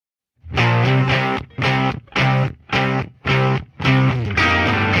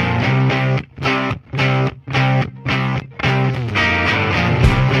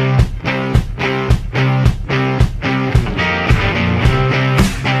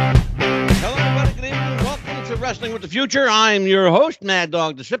Wrestling with the Future. I'm your host, Mad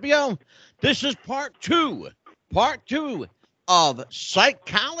Dog DeCipio. This is part two of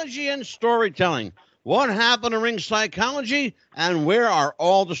psychology and storytelling. What happened to ring psychology, and where are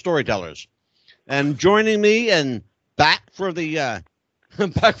all the storytellers? And joining me and back for the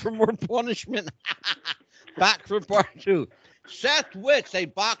back for more punishment, back for part two, Seth Witz, a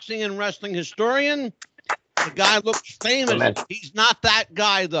boxing and wrestling historian. The guy looks famous. He's not that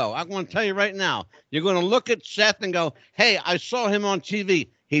guy, though. I'm going to tell you right now. You're going to look at Seth and go, hey, I saw him on TV.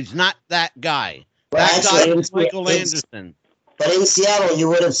 He's not that guy. Well, that actually, guy is Michael Anderson. But in Seattle, you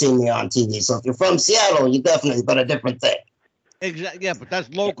would have seen me on TV. So if you're from Seattle, you definitely, but a different thing. Exactly. Yeah, but that's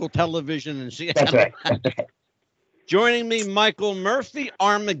local television in Seattle. That's right. That's right. Joining me, Michael Murphy,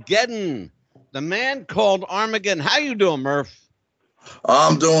 Armageddon. The man called Armageddon. How you doing, Murph?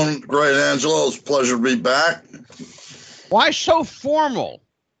 I'm doing great, Angelo. It's a pleasure to be back. Why so formal?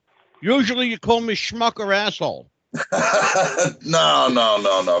 Usually you call me schmuck or asshole.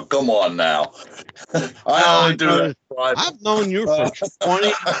 No. Come on now. I only do that. I've known you for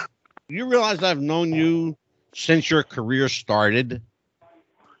 20. You realize I've known you since your career started?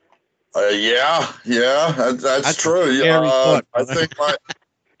 Yeah, that's true. I think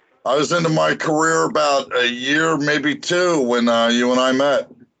I was into my career about a year, maybe two, when you and I met.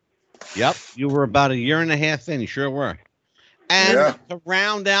 Yep, you were about a year and a half in. You sure were. And to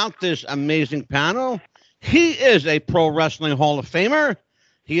round out this amazing panel, he is a Pro Wrestling Hall of Famer.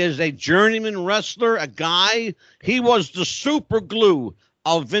 He is a journeyman wrestler, a guy. He was the super glue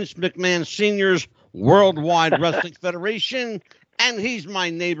of Vince McMahon Sr.'s Worldwide Wrestling Federation, and he's my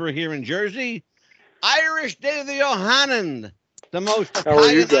neighbor here in Jersey, Irish Davey Hannon. The most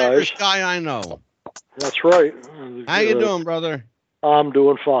Italian Irish guy I know. That's right. How you doing, brother? I'm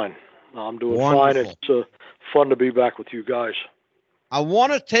doing fine. Fine. It's fun to be back with you guys. I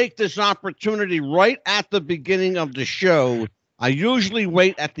want to take this opportunity right at the beginning of the show. I usually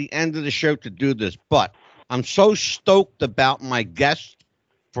wait at the end of the show to do this, but I'm so stoked about my guest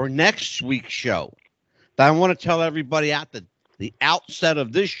for next week's show that I want to tell everybody at the outset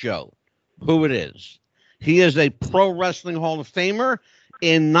of this show who it is. He is a Pro Wrestling Hall of Famer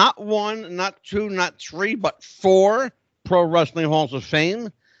in not one, not two, not three, but 4 Pro Wrestling Halls of Fame.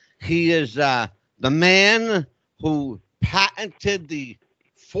 He is the man who patented the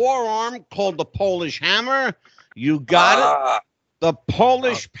forearm called the Polish Hammer. You got it. The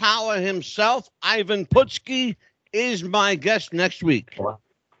Polish power himself, Ivan Putski, is my guest next week.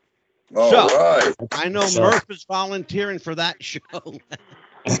 Right. I know Murph is volunteering for that show.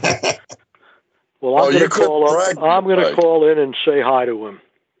 Well, I'm going to call in and say hi to him.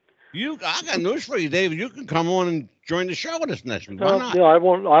 I got news for you, David. You can come on and join the show with us next week. Why not? Yeah, I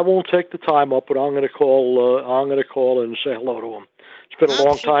won't take the time up, but I'm going to call. I'm going to call in and say hello to him. It's been a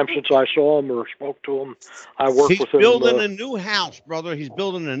long time since I saw him or spoke to him. I worked with him. He's building a new house, brother. He's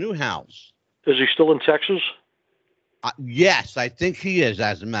building a new house. Is he still in Texas? Yes, I think he is.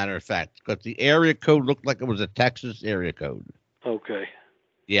 As a matter of fact, because the area code looked like it was a Texas area code. Okay.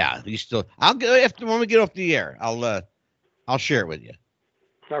 Yeah, he's still. I'll get when we get off the air. I'll share it with you.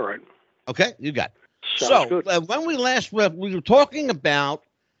 All right. Okay, you got it. Sounds good. When we last we were talking about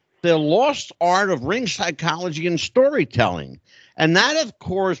the lost art of ring psychology and storytelling, and that, of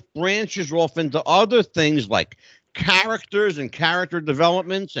course, branches off into other things like characters and character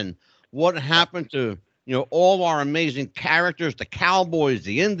developments, and what happened to all our amazing characters, the cowboys,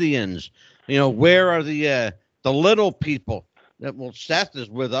 the Indians. Where are the little people? Well, Seth is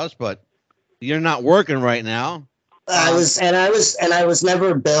with us, but you're not working right now. I was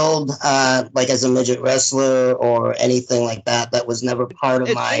never billed like as a midget wrestler or anything like that. That was never part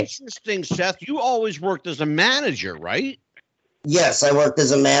of my. It's interesting, Seth. You always worked as a manager, right? Yes, I worked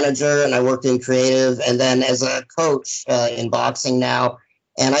as a manager and I worked in creative, and then as a coach in boxing now.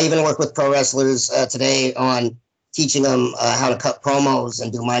 And I even work with pro wrestlers today on teaching them how to cut promos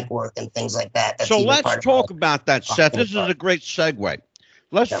and do mic work and things like that. So let's talk about that, Seth. This is a great segue.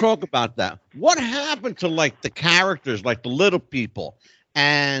 Let's talk about that. What happened to the characters, like the little people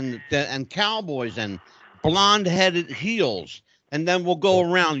and cowboys and blonde-headed heels? And then we'll go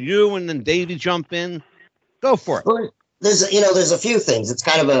around you and then Davey jump in. Go for it. Well, there's a few things. It's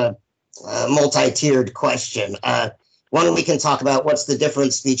kind of a multi-tiered question. One, we can talk about what's the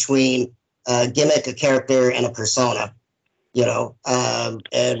difference between a gimmick, a character, and a persona,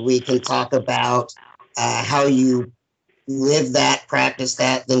 and we can talk about how you live that, practice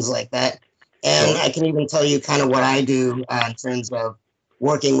that, things like that. And I can even tell you kind of what I do in terms of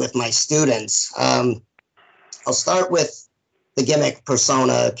working with my students. I'll start with the gimmick,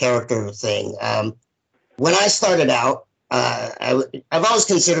 persona, character thing. When I started out, I've always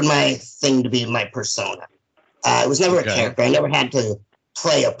considered my thing to be my persona. It was never a character. I never had to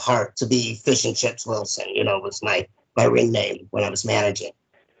play a part to be Fish and Chips Wilson, was my ring name when I was managing.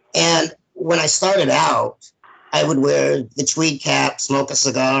 And when I started out, I would wear the tweed cap, smoke a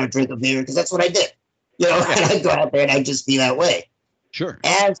cigar, drink a beer, because that's what I did. And I'd go out there and I'd just be that way. Sure.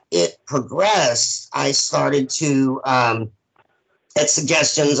 As it progressed, I started to get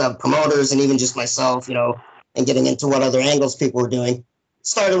suggestions of promoters and even just myself, and getting into what other angles people were doing.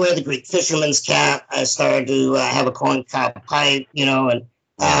 Started to wear the Greek fisherman's cap. I started to have a corn cob pipe, and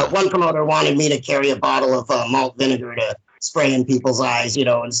one promoter wanted me to carry a bottle of malt vinegar to spray in people's eyes,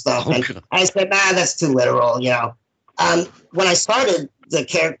 and stuff. And I said, nah, that's too literal, When I started, the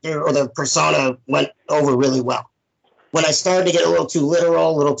character or the persona went over really well. When I started to get a little too literal,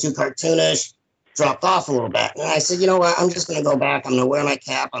 a little too cartoonish, dropped off a little bit. And I said, you know what? I'm just going to go back. I'm going to wear my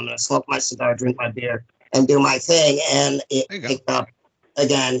cap. I'm going to smoke my cigar, drink my beer, and do my thing. And it picked up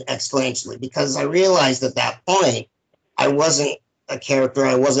again exponentially, because I realized at that point I wasn't a character.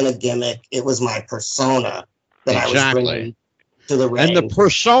 I wasn't a gimmick. It was my persona that I was bringing to the ring. And the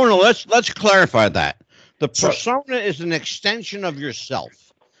persona, let's clarify that. The persona is an extension of yourself.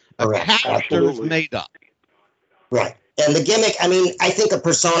 Correct. A character is made up. Right. And the gimmick, I mean, I think a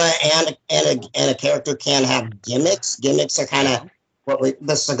persona and a character can have gimmicks. Gimmicks are kind of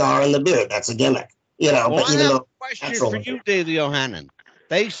the cigar and the beard. That's a gimmick, Well, but I even have a question for you, Davey Hannon.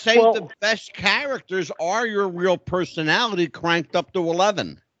 They say the best characters are your real personality cranked up to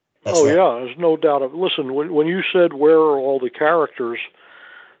 11. That's right. Yeah, there's no doubt. Listen, when you said where are all the characters,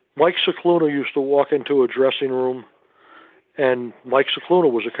 Mike Cicluna used to walk into a dressing room, and Mike Cicluna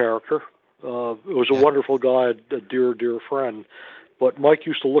was a character. It was a wonderful guy, a dear, dear friend. But Mike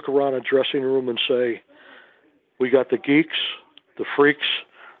used to look around a dressing room and say, we got the geeks, the freaks,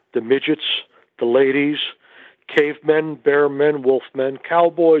 the midgets, the ladies, cavemen, bearmen, wolfmen,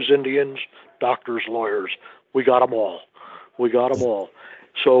 cowboys, Indians, doctors, lawyers. We got them all. We got them all.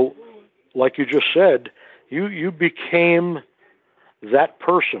 So, like you just said, you became that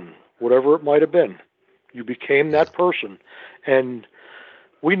person, whatever it might have been. You became that person. And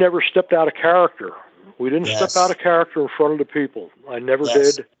we never stepped out of character. We didn't step out of character in front of the people. I never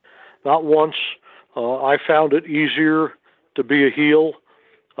did. Not once. I found it easier to be a heel.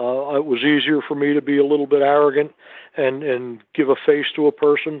 It was easier for me to be a little bit arrogant and give a face to a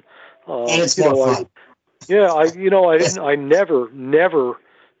person. And it's more fun. I never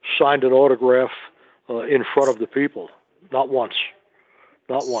signed an autograph in front of the people. Not once.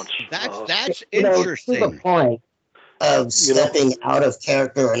 Not once. That's interesting. To the point of stepping out of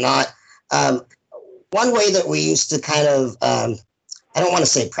character or not. One way that we used to kind of, I don't want to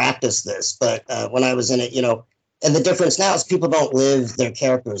say practice this, but when I was in it, and the difference now is people don't live their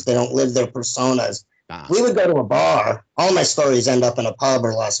characters. They don't live their personas. We would go to a bar. All my stories end up in a pub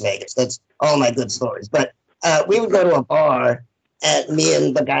or Las Vegas. That's all my good stories. But we would go to a bar, and me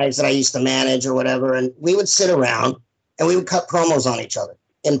and the guys that I used to manage or whatever, and we would sit around and we would cut promos on each other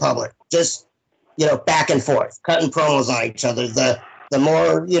in public. Just, back and forth, cutting promos on each other. The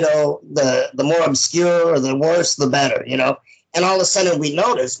more, the more obscure or the worse, the better, And all of a sudden we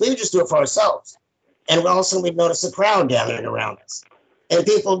noticed, we would just do it for ourselves. And all of a sudden we'd notice a crowd gathering around us. And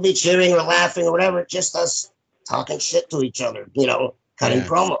people would be cheering or laughing or whatever, just us talking shit to each other, cutting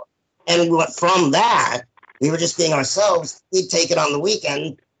promo. And we went from that, we were just being ourselves. We'd take it on the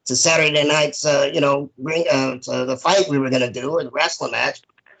weekend to Saturday nights, bring to the fight we were going to do or the wrestling match.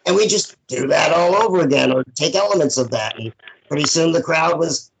 And we just do that all over again or take elements of that. And pretty soon the crowd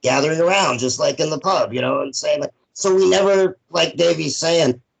was gathering around, just like in the pub, and saying, so we never, like Davey's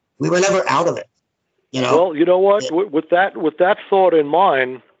saying, we were never out of it. Well, you know what? With that thought in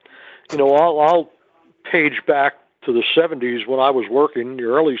mind, I'll page back to the 70s when I was working, the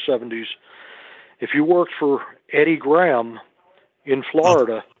early 70s. If you worked for Eddie Graham in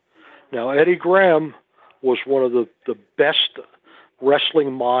Florida, now Eddie Graham was one of the best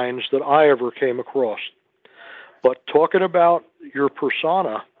wrestling minds that I ever came across. But talking about your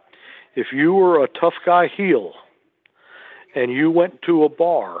persona, if you were a tough guy heel and you went to a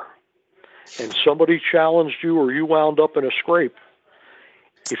bar and somebody challenged you or you wound up in a scrape,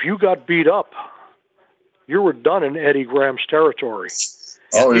 if you got beat up, you were done in Eddie Graham's territory.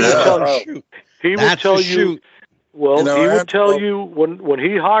 Oh, He would tell you, he would tell you when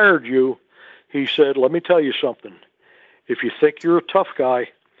he hired you, he said, let me tell you something. If you think you're a tough guy,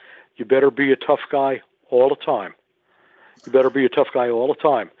 you better be a tough guy all the time. You better be a tough guy all the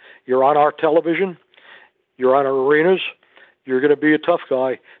time. You're on our television. You're on our arenas. You're going to be a tough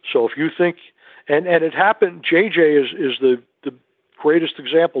guy. So if you think, and it happened, JJ is the greatest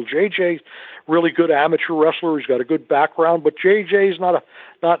example. JJ, really good amateur wrestler. He's got a good background, but JJ is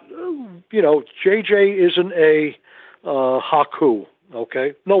JJ isn't a Haku.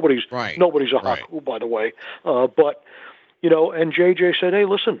 Okay, nobody's a Haku, by the way. But and JJ said, "Hey,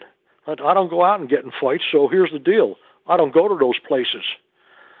 listen, I don't go out and get in fights. So here's the deal: I don't go to those places.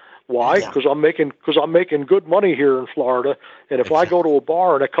 Why? Because I'm making good money here in Florida, and if I go to a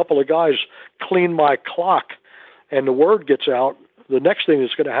bar and a couple of guys clean my clock, and the word gets out, the next thing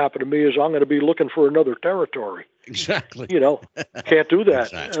that's going to happen to me is I'm going to be looking for another territory. Exactly. Can't do that.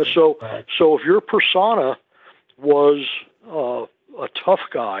 Exactly. So if your persona was a tough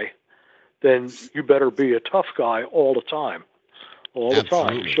guy, then you better be a tough guy all the time. The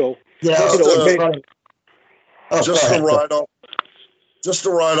time. So just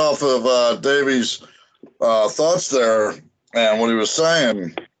to ride off of Davey's thoughts there and what he was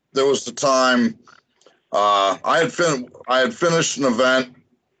saying, there was the time I had finished an event,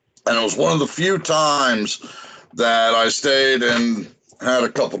 and it was one of the few times that I stayed and had a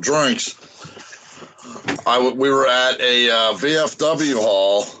couple drinks. We were at a VFW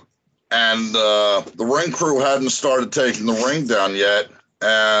hall, and the ring crew hadn't started taking the ring down yet,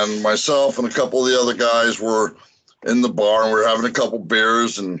 and myself and a couple of the other guys were in the bar, and we were having a couple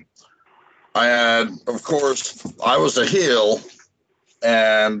beers, and I was a heel,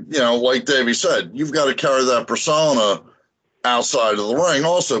 and, like Davey said, you've got to carry that persona outside of the ring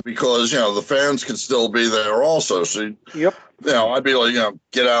also, because, the fans can still be there also. So, I'd be like,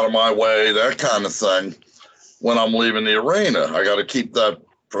 get out of my way, that kind of thing. When I'm leaving the arena, I got to keep that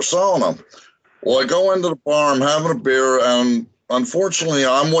persona. Well, I go into the bar, I'm having a beer, and unfortunately,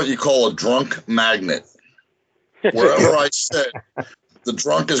 I'm what you call a drunk magnet. Wherever I sit, the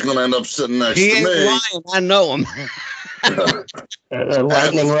drunk is going to end up sitting next to me. Lying. I know him.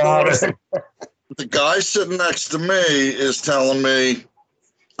 Lightning rod. The guy sitting next to me is telling me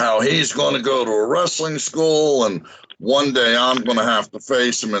how he's going to go to a wrestling school, and one day I'm going to have to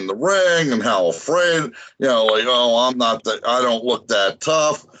face him in the ring, and how afraid, I don't look that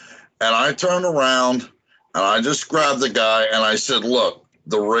tough. And I turned around and I just grabbed the guy and I said, look,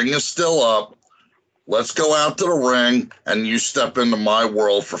 the ring is still up. Let's go out to the ring and you step into my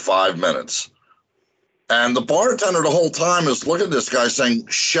world for 5 minutes. And the bartender the whole time is looking at this guy saying,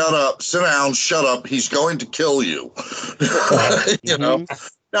 shut up, sit down, shut up. He's going to kill you.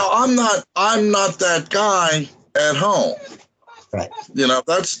 Now I'm not that guy at home. Right.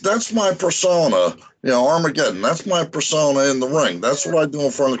 That's my persona, Armageddon. That's my persona in the ring. That's what I do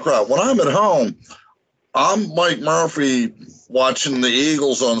in front of the crowd. When I'm at home, I'm Mike Murphy watching the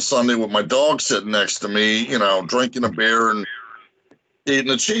Eagles on Sunday with my dog sitting next to me, drinking a beer and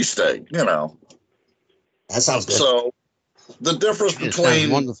eating a cheesesteak, That sounds good. So the difference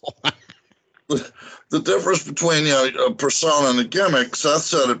between wonderful. the difference between a persona and a gimmick, Seth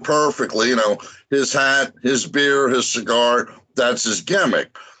said it perfectly. His hat, his beer, his cigar, that's his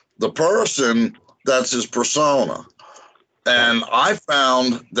gimmick. The person, that's his persona. And I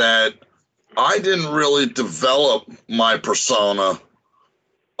found that I didn't really develop my persona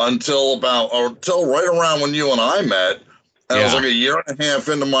until right around when you and I met. And it was like a year and a half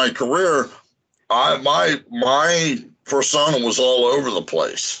into my career. My persona was all over the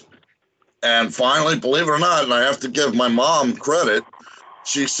place. And finally, believe it or not, and I have to give my mom credit,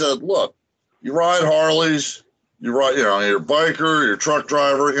 she said, look, you ride Harleys, you're a biker, you're a truck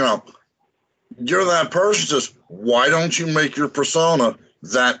driver, you're that person. She says, why don't you make your persona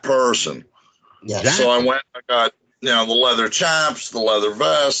that person? Yes. So I went, I got, the leather chaps, the leather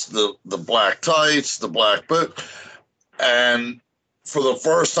vest, the black tights, the black boot. And for the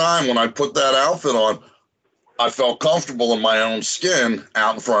first time when I put that outfit on, I felt comfortable in my own skin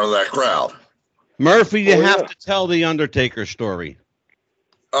out in front of that crowd. Murphy, you have to tell the Undertaker story.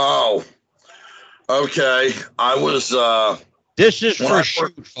 Oh, okay. I was. This is for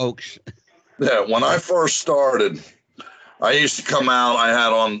shoot, folks. Yeah, when I first started, I used to come out.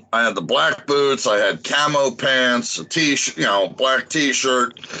 I had the black boots. I had camo pants, a t-shirt, black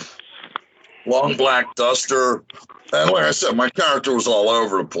t-shirt, long black duster. And like I said, my character was all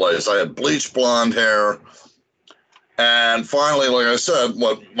over the place. I had bleached blonde hair. And finally, like I said,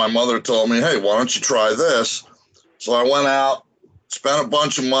 what my mother told me, hey, why don't you try this? So I went out, spent a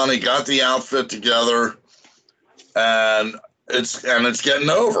bunch of money, got the outfit together, and it's getting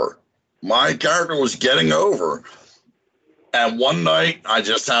over. My character was getting over. And one night, I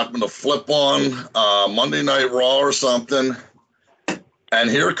just happened to flip on Monday Night Raw or something, and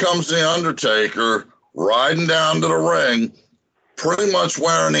here comes the Undertaker riding down to the ring, pretty much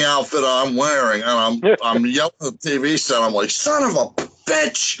wearing the outfit I'm wearing, and I'm yelling at the TV set. I'm like, son of a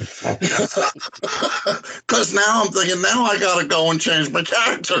bitch. Because now I'm thinking, now I got to go and change my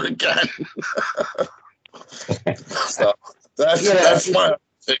character again. So that's my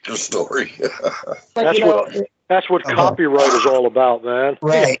particular story. That's what copyright is all about, man.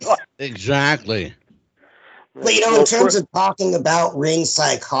 Right. Exactly. But, in terms of talking about ring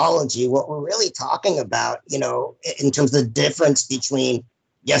psychology, what we're really talking about, in terms of the difference between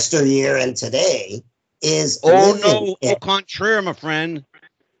yesteryear and today is... Au contraire, my friend.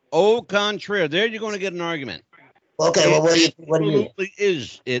 Au contraire. There you're going to get an argument. Okay, well, what do you mean?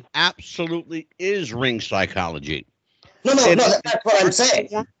 It absolutely is ring psychology. No, that's what I'm saying.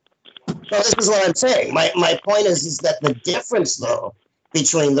 No, this is what I'm saying. My point is that the difference, though,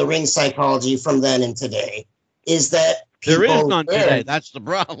 between the ring psychology from then and today is that there is none today. That's the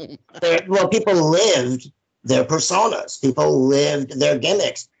problem. People lived their personas. People lived their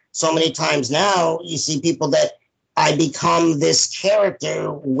gimmicks. So many times now you see people that I become this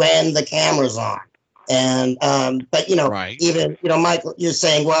character when the camera's on. And, but, right. Even, Michael, you're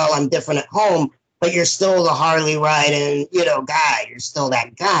saying, well, I'm different at home, but you're still the Harley riding, guy. You're still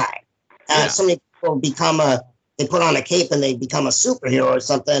that guy. So many people they put on a cape and they become a superhero or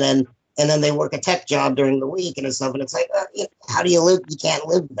something. And then they work a tech job during the week and stuff. And it's like, how do you live? You can't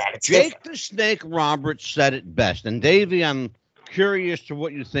live with that. It's Jake different. the Snake Roberts said it best. And Davey, I'm curious to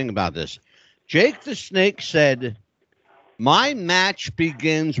what you think about this. Jake the Snake said, my match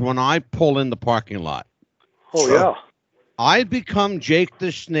begins when I pull in the parking lot. Oh, sure. Yeah. I become Jake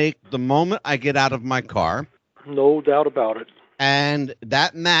the Snake the moment I get out of my car. No doubt about it. And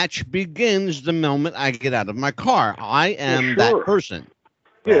that match begins the moment I get out of my car. I am that person.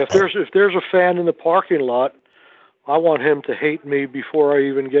 Yeah, if there's a fan in the parking lot, I want him to hate me before I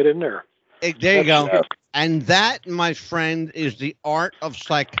even get in there. There you go. Yeah. And that, my friend, is the art of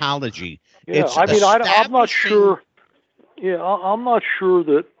psychology. Yeah, I'm not sure. Yeah, I'm not sure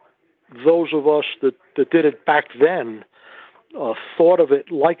that those of us that did it back then thought of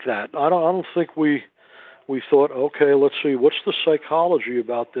it like that. I don't think we thought, okay, let's see, what's the psychology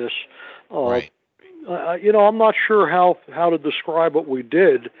about this? Right. I'm not sure how to describe what we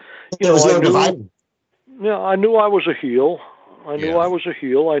did. I knew I was a heel. I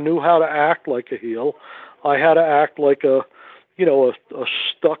knew how to act like a heel. I had to act like a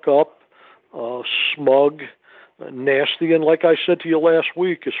stuck-up, smug, nasty. And like I said to you last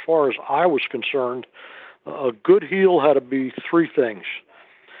week, as far as I was concerned, a good heel had to be three things.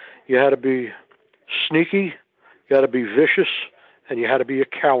 You had to be sneaky, you had to be vicious, and you had to be a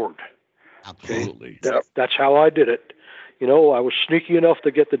coward. Absolutely. Okay? That's how I did it. I was sneaky enough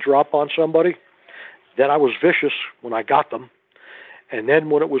to get the drop on somebody. Then I was vicious when I got them. And then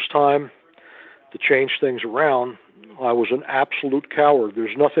when it was time to change things around, I was an absolute coward.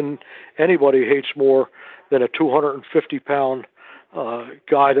 There's nothing anybody hates more than a 250-pound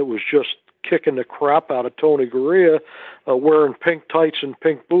guy that was just kicking the crap out of Tony Garea, wearing pink tights and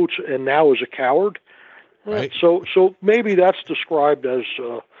pink boots, and now is a coward. Right. So maybe that's described as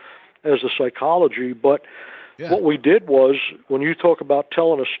the psychology. But what we did was, when you talk about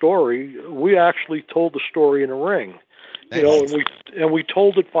telling a story, we actually told the story in a ring. And we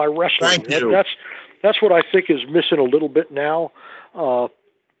told it by wrestling. Thank you. That's what I think is missing a little bit now. I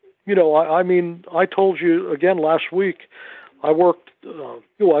told you again last week, I worked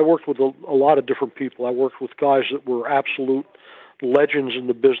with a lot of different people. I worked with guys that were absolute legends in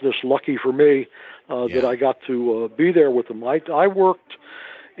the business. Lucky for me that I got to be there with them. I worked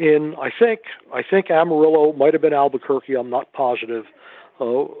in, I think Amarillo, might have been Albuquerque, I'm not positive,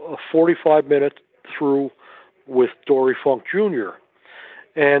 a 45-minute through with Dory Funk Jr.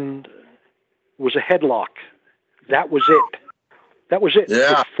 and was a headlock. That was it.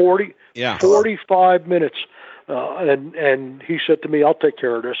 Yeah. For 45 minutes. And he said to me, I'll take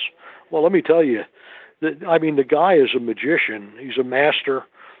care of this. Well, let me tell you, the guy is a magician. He's a master.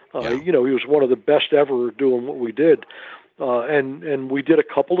 He was one of the best ever doing what we did. And we did a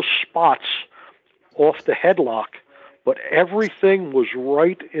couple of spots off the headlock, but everything was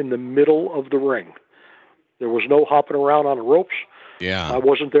right in the middle of the ring. There was no hopping around on the ropes. Yeah. I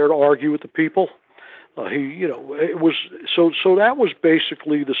wasn't there to argue with the people. It was so that was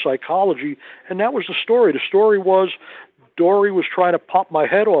basically the psychology, and that was the story. The story was Dory was trying to pop my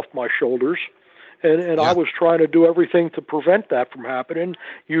head off my shoulders, and I was trying to do everything to prevent that from happening,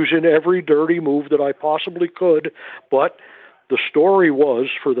 using every dirty move that I possibly could. But the story was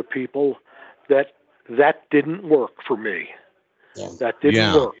for the people that didn't work for me. Yeah. That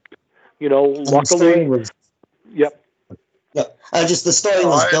didn't work. Luckily. Yep. No, the story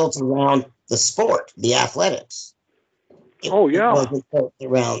was built around the sport, the athletics. It wasn't built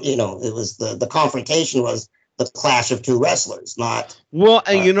around, it was the confrontation was the clash of two wrestlers, not. Well,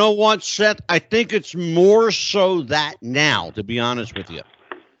 and you know what, Seth? I think it's more so that now, to be honest with you.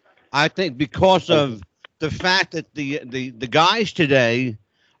 I think because of the fact that the guys today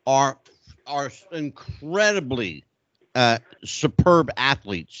are incredibly superb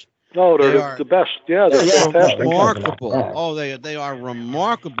athletes. No, they're the best. Yeah, they're fantastic. Remarkable. Oh, they are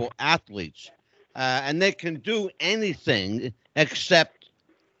remarkable athletes, and they can do anything except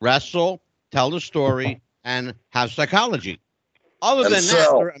wrestle, tell the story, and have psychology. Other than that,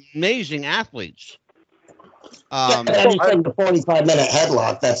 they're amazing athletes. Anything the 45-minute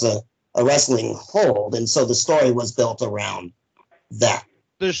headlock, that's a wrestling hold, and so the story was built around that.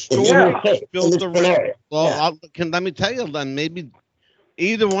 The story was built around. Well, let me tell you, then maybe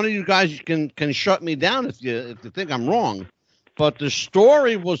either one of you guys can shut me down if you think I'm wrong. But the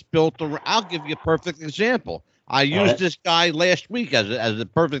story was built around. I'll give you a perfect example. I used this guy last week as a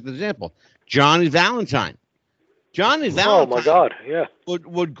perfect example. Johnny Valentine. Johnny Valentine. Oh my God! Yeah.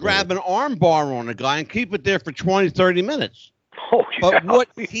 Would grab an arm bar on a guy and keep it there for 20, 30 minutes. Oh yeah. But what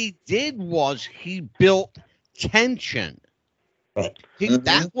he did was he built tension.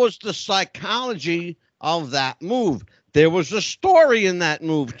 That was the psychology of that move. There was a story in that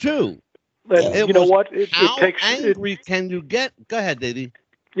move too. And you know what? How angry can you get? Go ahead, Davey.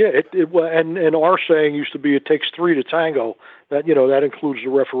 Yeah, and our saying used to be, "It takes three to tango." That that includes the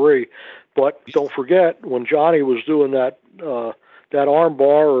referee. But don't forget, when Johnny was doing that arm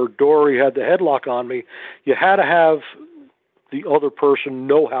bar, or Dory had the headlock on me, you had to have the other person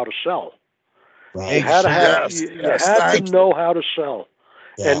know how to sell. Right. You had to have you had to know how to sell.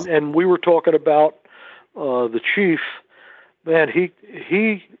 Yeah. And we were talking about the Chief. Man, he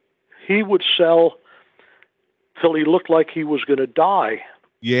would sell till he looked like he was going to die.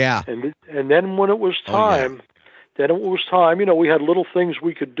 Yeah. And then when it was time, we had little things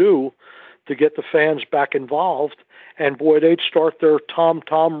we could do to get the fans back involved. And boy, they'd start their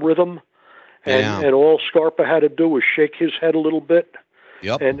tom-tom rhythm. And all Scarpa had to do was shake his head a little bit.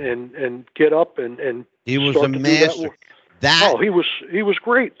 Yep. And get up and he was a master. He was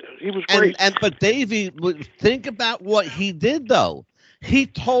great. He was great. But Davey, think about what he did though. He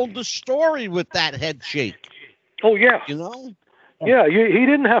told the story with that head shake. Oh yeah. Yeah, he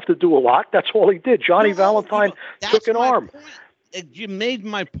didn't have to do a lot. That's all he did. Johnny Valentine took an arm. Point. You made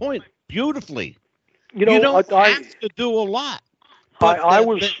my point beautifully. You don't have to do a lot.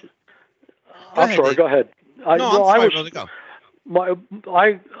 I'm sorry. Go ahead. I was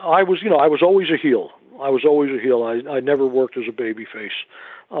always a heel. I never worked as a baby face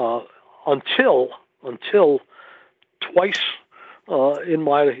until twice in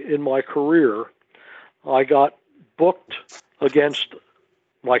my career I got booked against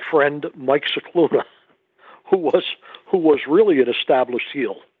my friend Mike Cicluna, who was really an established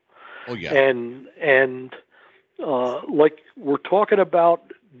heel. Oh yeah. And like we're talking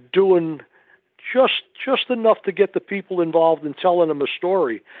about doing just enough to get the people involved in telling them a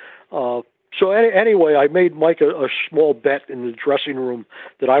story. So anyway, I made Mike a small bet in the dressing room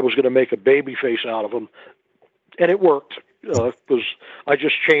that I was going to make a baby face out of him, and it worked. Because I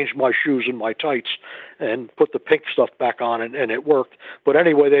just changed my shoes and my tights and put the pink stuff back on, and it worked. But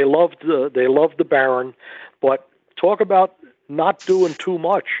anyway, they loved the Baron. But talk about not doing too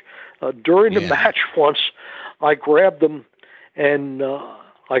much. During the match once, I grabbed him and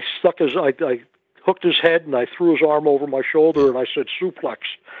I hooked his head and I threw his arm over my shoulder and I said suplex.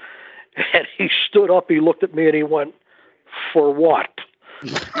 And he stood up, he looked at me and he went, "For what?"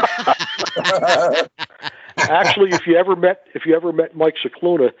 Actually, if you ever met Mike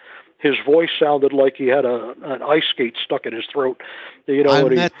Cicluna, his voice sounded like he had an ice skate stuck in his throat. I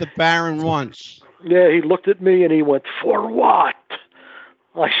met the Baron once. Yeah, he looked at me and he went, "For what?"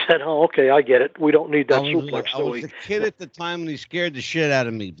 I said, "Oh, okay, I get it. We don't need that suplex." I was a kid at the time and he scared the shit out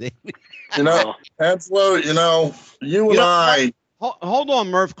of me. Angelo, you and I. Hold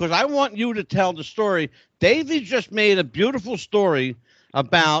on, Murph, because I want you to tell the story. Davey just made a beautiful story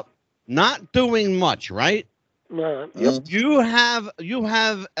about not doing much, right? Yep. You have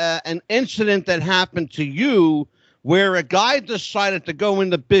an incident that happened to you where a guy decided to go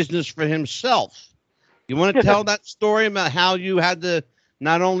into business for himself. You want to tell that story about how you had to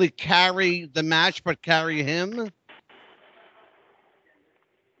not only carry the match but carry him?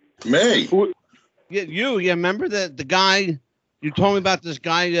 Me? You remember the guy you told me about? This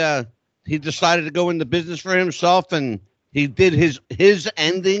guy, he decided to go into business for himself and he did his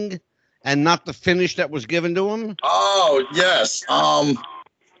ending and not the finish that was given to him? Oh, yes.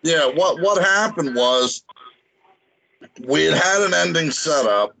 Yeah, what happened was we had an ending set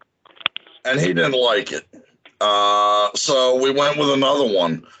up and he didn't like it. So we went with another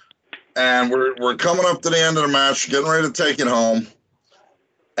one. and we're coming up to the end of the match, getting ready to take it home,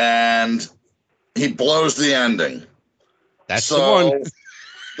 and he blows the ending. That's the one.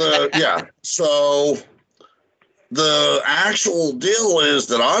 So the actual deal is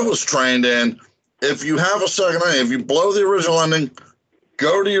that I was trained in, if you have a second ending, if you blow the original ending,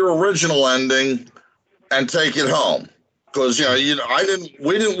 go to your original ending and take it home. Because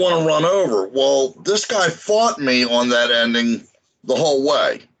we didn't want to run over. Well, this guy fought me on that ending the whole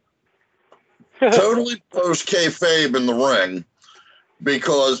way. Totally blows kayfabe in the ring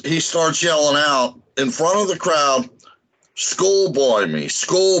because he starts yelling out in front of the crowd, schoolboy me.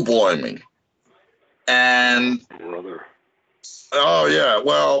 And brother. Oh yeah,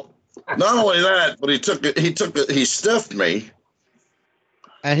 well, not only that, but he stiffed me.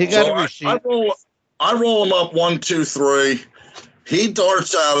 And he got a receipt. I roll him up 1, 2, 3. He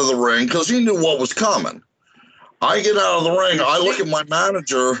darts out of the ring because he knew what was coming. I get out of the ring. I look at my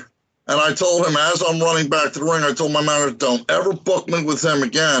manager, and I told him as I'm running back to the ring, I told my manager, don't ever book me with him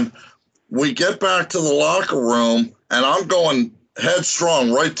again. We get back to the locker room, and I'm going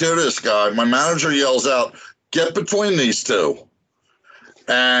headstrong right to this guy. My manager yells out, get between these two.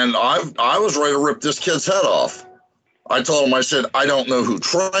 And I was ready to rip this kid's head off. I told him, I said, I don't know who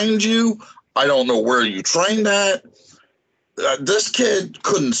trained you. I don't know where you trained at. This kid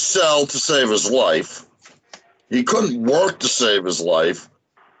couldn't sell to save his life. He couldn't work to save his life.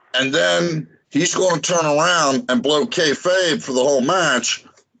 And then he's going to turn around and blow kayfabe for the whole match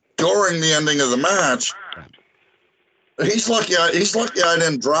during the ending of the match. He's lucky I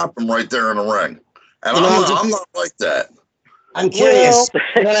didn't drop him right there in the ring. And I'm not like that. I'm curious.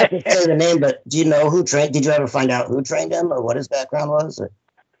 You don't have to say the name, but do you know who trained? Did you ever find out who trained him or what his background was? Or?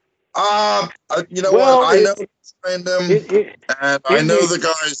 What? I know who trained him, and I know the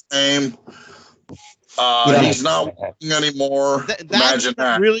guy's name. He's not working anymore. Imagine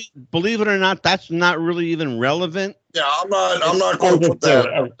that. Really, believe it or not, that's not really even relevant. Yeah, I'm not going to put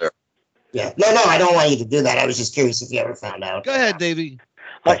that out there. Yeah, no, I don't want you to do that. I was just curious if you ever found out. Go ahead, Davey.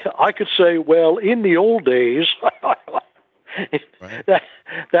 I could say, well, in the old days. Right.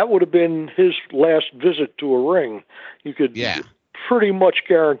 That would have been his last visit to a ring. You could pretty much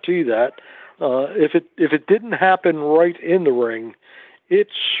guarantee that. If it didn't happen right in the ring, it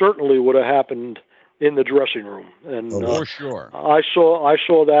certainly would have happened in the dressing room. And for sure, I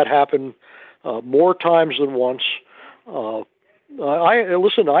saw that happen more times than once. I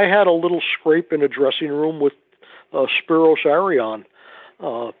had a little scrape in a dressing room with Spiros Arion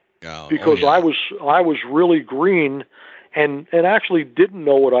because I was really green. And actually didn't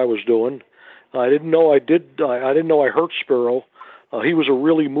know what I was doing. I didn't know I hurt Spiro. He was a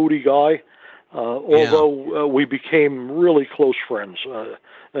really moody guy. Although we became really close friends,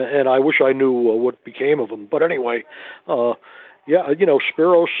 and I wish I knew what became of him. But anyway,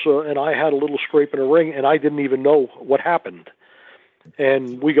 Spiros and I had a little scrape in the ring, and I didn't even know what happened.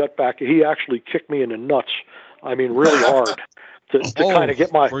 And we got back. He actually kicked me in the nuts. I mean, really hard to kind of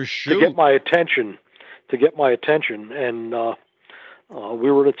get my attention. And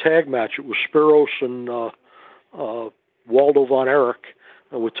we were in a tag match. It was Spiros and Waldo Von Erich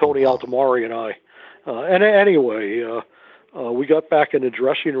with Tony Altamari and I. And anyway, we got back in the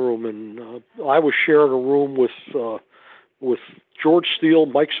dressing room, and I was sharing a room with George Steele,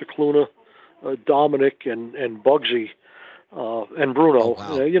 Mike Cicluna, Dominic, and Bugsy, and Bruno.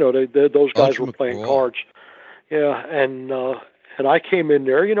 Oh, wow. Those guys were playing cards. Yeah, and I came in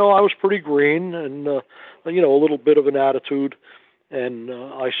there. I was pretty green and a little bit of an attitude. And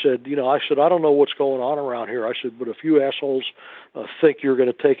I said, I don't know what's going on around here. I said, but if you assholes think you're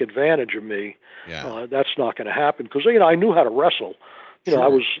going to take advantage of me, that's not going to happen. Because I knew how to wrestle. Sure.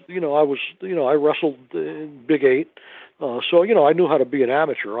 I wrestled in Big 8, so I knew how to be an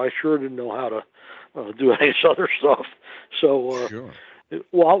amateur. I sure didn't know how to do any of this other stuff. So sure.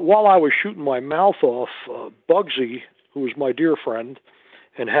 while I was shooting my mouth off, Bugsy, who is my dear friend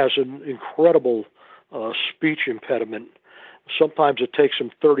and has an incredible speech impediment, sometimes it takes him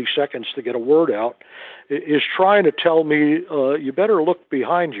 30 seconds to get a word out, is trying to tell me, you better look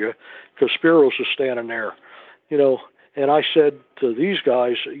behind you because Spiros is standing there, And I said to these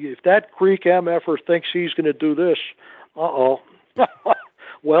guys, if that Greek MFer thinks he's going to do this, well,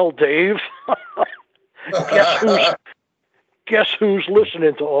 Dave, guess who's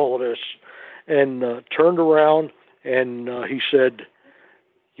listening to all of this? And turned around and he said,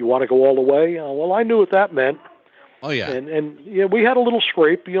 you want to go all the way? Well, I knew what that meant. Oh yeah. And we had a little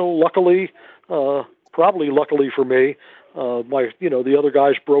scrape, luckily, probably luckily for me, the other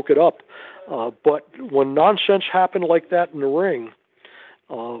guys broke it up. But when nonsense happened like that in the ring,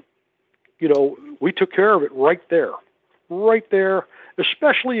 we took care of it right there.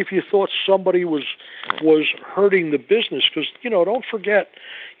 especially if you thought somebody was hurting the business. Because, don't forget,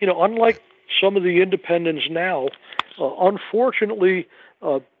 unlike some of the independents now, unfortunately,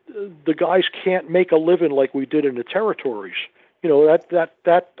 the guys can't make a living like we did in the territories.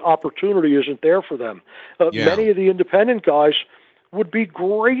 That opportunity isn't there for them. Many of the independent guys would be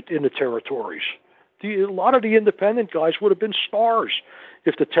great in the territories. A lot of the independent guys would have been stars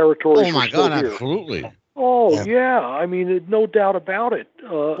if the territories were still here. Oh, my God, absolutely. Oh, yeah. I mean, no doubt about it.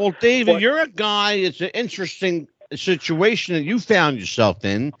 Well, David, you're a guy, it's an interesting situation that you found yourself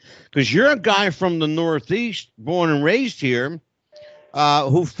in, because you're a guy from the Northeast, born and raised here,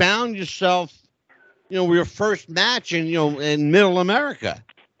 who found yourself, your first match in Middle America.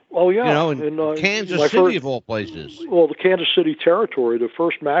 Oh, yeah. In Kansas City, of all places. Well, the Kansas City territory, the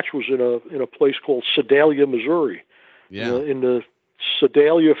first match was in a place called Sedalia, Missouri. Yeah. In the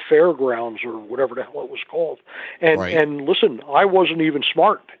Sedalia Fairgrounds, or whatever the hell it was called. And listen, I wasn't even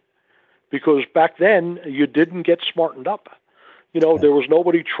smart, because back then you didn't get smartened up. There was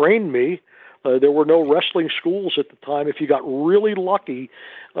nobody trained me. There were no wrestling schools at the time. If you got really lucky,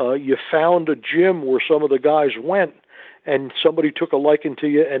 you found a gym where some of the guys went, and somebody took a liking to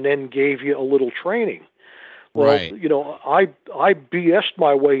you and then gave you a little training. Well, I BS'd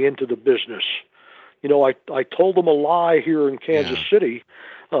my way into the business. I told them a lie here in Kansas City,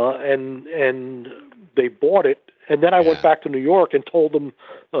 and they bought it. And then I went back to New York and told them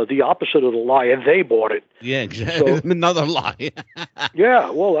the opposite of the lie, and they bought it. Yeah, exactly. So, another lie.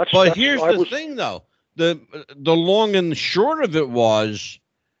 Yeah, well, that's. But here's the thing, though. The long and short of it was,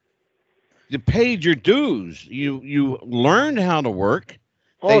 you paid your dues. You learned how to work.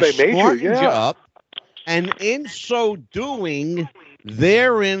 Oh, they made smartened you up, and in so doing,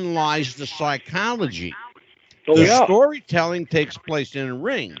 therein lies the psychology. Oh, the storytelling takes place in a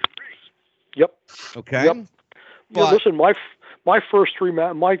ring. Yep. Okay. Yep. But listen, my first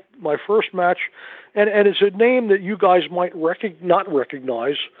my first match, and it's a name that you guys might not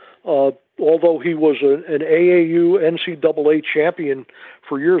recognize, although he was an AAU NCAA champion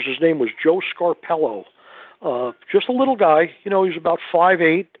for years. His name was Joe Scarpello. Just a little guy, he was about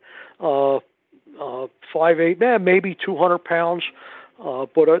 5'8", 5'8", maybe 200 pounds,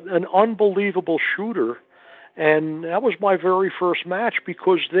 but an unbelievable shooter. And that was my very first match,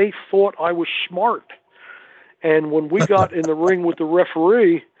 because they thought I was smart. And when we got in the ring with the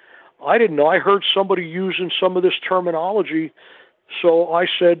referee, I didn't know. I heard somebody using some of this terminology. So I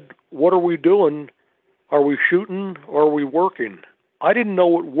said, "What are we doing? Are we shooting or are we working?" I didn't know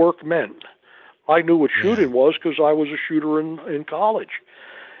what work meant. I knew what shooting was, because I was a shooter in college.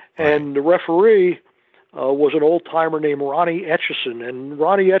 And the referee was an old-timer named Ronnie Etchison. And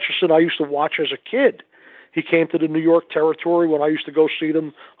Ronnie Etchison I used to watch as a kid. He came to the New York territory when I used to go see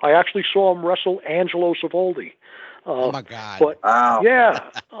them. I actually saw him wrestle Angelo Savoldi. Oh, my God. But, wow. Yeah.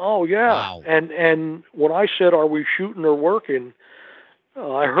 Oh, yeah. Wow. And when I said, "Are we shooting or working?"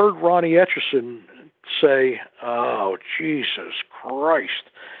 I heard Ronnie Etchison say, "Oh, Jesus Christ."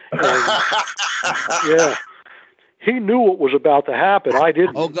 And, yeah. He knew what was about to happen. I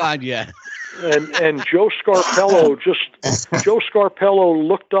didn't. Oh, God, yeah. And Joe Scarpello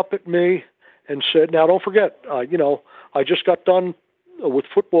looked up at me and said, "Now, don't forget, I just got done with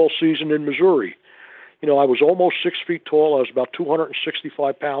football season in Missouri. I was almost 6 feet tall. I was about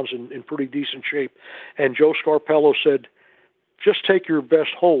 265 pounds in pretty decent shape." And Joe Scarpello said, "Just take your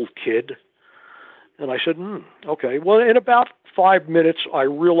best hold, kid." And I said, "Okay." Well, in about 5 minutes, I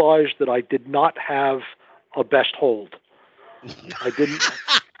realized that I did not have a best hold. I didn't.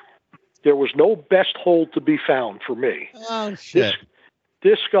 There was no best hold to be found for me. Oh, shit.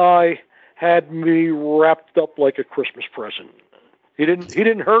 This guy had me wrapped up like a Christmas present. He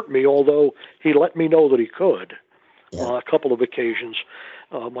didn't hurt me, although he let me know that he could a couple of occasions.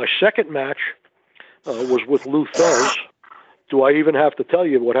 My second match was with Lou Thez. Do I even have to tell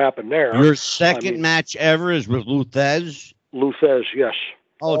you what happened there? Your second match ever is with Lou Thez? Lou Thez, yes.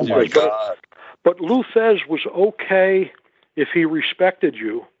 Oh my God. But Lou Thez was okay if he respected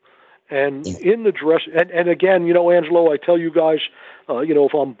you. And in the dress, and again, Angelo, I tell you guys,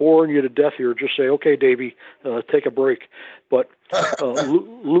 if I'm boring you to death here, just say, "Okay, Davey, take a break." But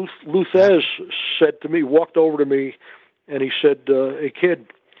Lou Thez said to me, walked over to me, and he said, "Hey, kid,"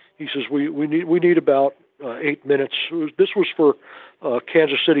 he says, we need about 8 minutes. This was for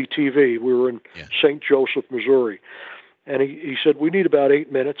Kansas City TV. We were in St. Joseph, Missouri. And he said, "We need about 8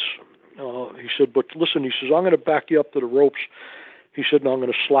 minutes. He said, "But listen," he says, "I'm going to back you up to the ropes." He said, "And I'm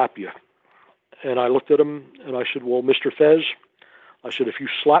going to slap you." And I looked at him and I said, "Well, Mr. Thez," I said, "if you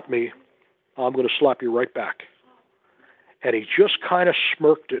slap me, I'm going to slap you right back." And he just kind of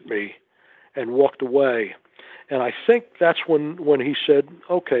smirked at me and walked away. And I think that's when he said,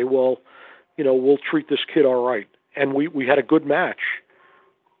 okay, well, we'll treat this kid all right. And we had a good match.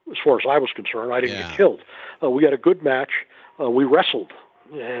 As far as I was concerned, I didn't get killed. We had a good match. We wrestled,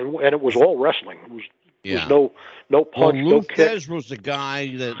 and it was all wrestling. It was no punch, no kick. Luthez was the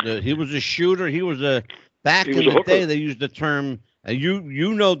guy that he was a shooter. He was back in the day. They used the term.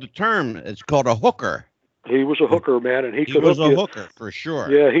 You know the term. It's called a hooker. He was a hooker, man, and he was a hooker for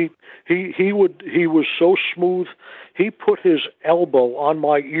sure. Yeah, he was so smooth. He put his elbow on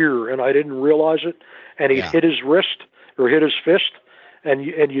my ear, and I didn't realize it. And he hit his wrist or hit his fist, and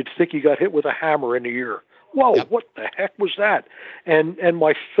you'd think he got hit with a hammer in the ear. Whoa, what the heck was that? And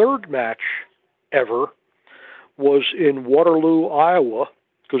my third match ever was in Waterloo, Iowa,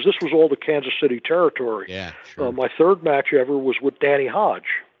 because this was all the Kansas City territory. Yeah, sure. My third match ever was with Danny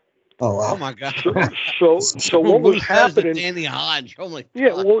Hodge. Oh, wow. Oh my God! So what was happening? Danny Hodge. Oh my God.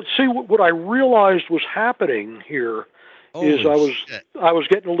 Yeah. Well, see, what I realized was happening here is I was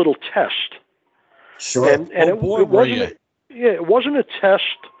getting a little test. Sure. And it wasn't a test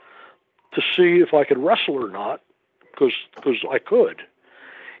to see if I could wrestle or not, because I could.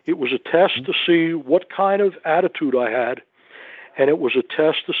 It was a test to see what kind of attitude I had, and it was a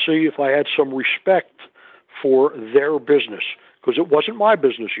test to see if I had some respect for their business. Because it wasn't my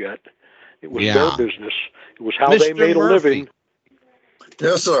business yet. It was their business. It was how they made a living.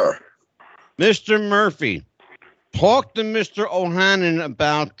 Yes, sir. Mr. Murphy, talk to Mr. O'Hannon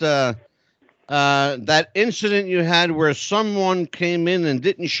about that incident you had where someone came in and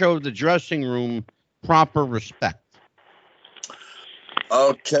didn't show the dressing room proper respect.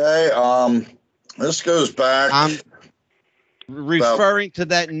 Okay. This goes back. I'm referring to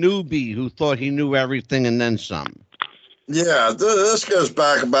that newbie who thought he knew everything and then some. Yeah, this goes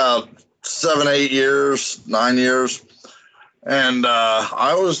back about 7, 8 years, 9 years. And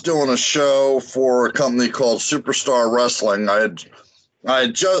I was doing a show for a company called Superstar Wrestling. I'd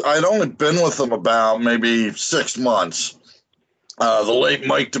only been with them about maybe 6 months. The late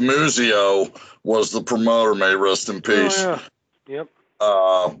Mike DiMuzio was the promoter, may rest in peace. Oh, yeah.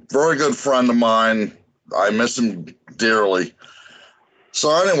 Yep. Very good friend of mine. I miss him dearly.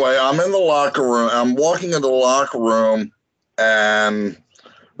 So anyway, I'm in the locker room. I'm walking into the locker room, and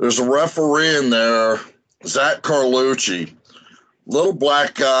there's a referee in there, Zach Carlucci, little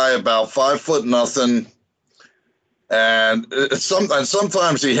black guy, about 5'0", and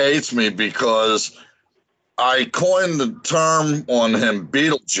sometimes he hates me because I coined the term on him,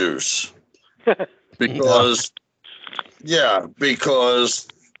 Beetlejuice, because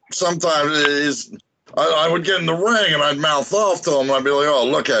sometimes I would get in the ring and I'd mouth off to him and I'd be like, "Oh,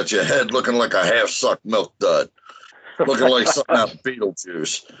 look at your head looking like a half-sucked milk dud, looking like something out of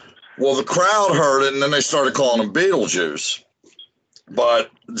Beetlejuice." Well, the crowd heard it and then they started calling him Beetlejuice. But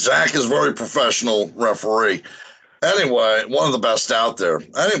Zach is a very professional referee. Anyway, one of the best out there.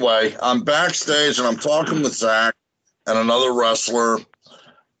 Anyway, I'm backstage and I'm talking with Zach and another wrestler,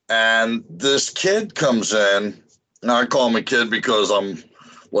 and this kid comes in. Now I call him a kid because I'm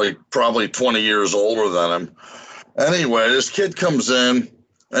like probably 20 years older than him. Anyway, this kid comes in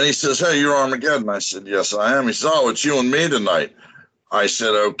and he says, "Hey, you're Armageddon." I said, "Yes, I am." He said, "Oh, it's you and me tonight." I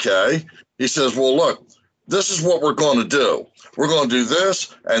said, "Okay." He says, "Well, look, this is what we're going to do. We're going to do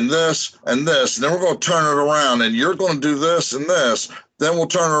this and this and this, and then we're going to turn it around, and you're going to do this and this. Then we'll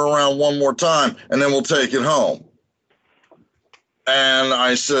turn it around one more time, and then we'll take it home." And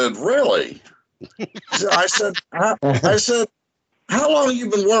I said, "Really?" I said, "How long have you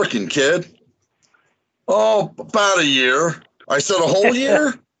been working, kid?" "Oh, about a year." I said, "A whole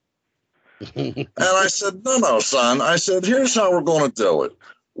year?" And I said, no, son. I said, "Here's how we're going to do it.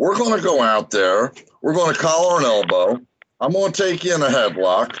 We're going to go out there. We're going to collar and elbow. I'm going to take you in a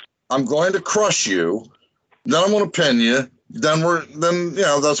headlock. I'm going to crush you. Then I'm going to pin you. Then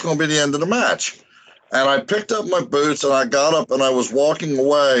that's going to be the end of the match." And I picked up my boots and I got up and I was walking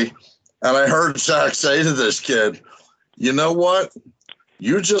away, and I heard Zach say to this kid, "You know what?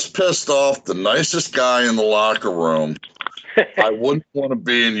 You just pissed off the nicest guy in the locker room. I wouldn't want to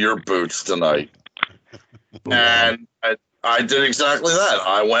be in your boots tonight." And I did exactly that.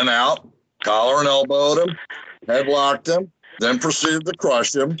 I went out, collar and elbowed him, headlocked him, then proceeded to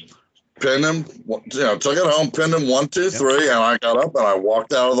crush him, pinned him, took it home, pinned him 1, 2, 3, and I got up and I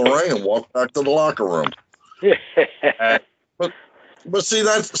walked out of the ring and walked back to the locker room. But see,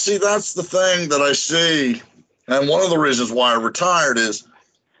 that's the thing that I see, and one of the reasons why I retired is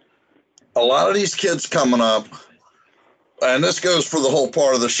a lot of these kids coming up, and this goes for the whole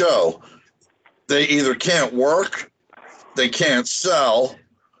part of the show, they either can't work, they can't sell,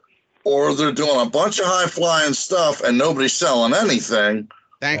 or they're doing a bunch of high-flying stuff and nobody's selling anything,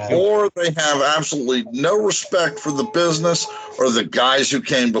 Thank you. or they have absolutely no respect for the business or the guys who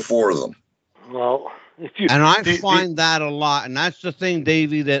came before them. Well, and I find that a lot, and that's the thing,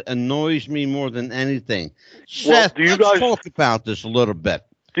 Davey, that annoys me more than anything. Seth, let's talk about this a little bit.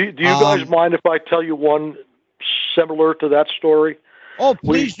 Do you guys mind if I tell you one similar to that story? Oh,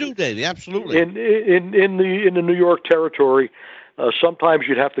 please do, Davey. Absolutely. In the New York territory, sometimes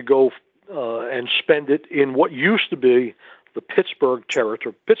you'd have to go and spend it in what used to be the Pittsburgh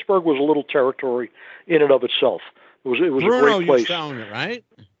territory. Pittsburgh was a little territory in and of itself. It was Bruno, a great place. You're selling it, right?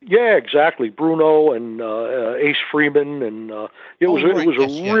 Yeah, exactly. Bruno and Ace Freeman, and it was a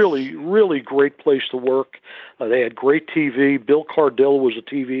really great place to work. They had great TV. Bill Cardell was a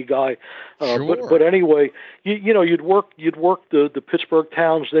TV guy. Sure. But anyway, you'd work the Pittsburgh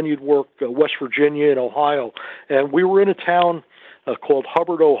towns, then you'd work West Virginia and Ohio, and we were in a town called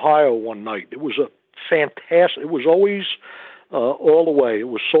Hubbard, Ohio, one night. It was a fantastic. It was always all the way. It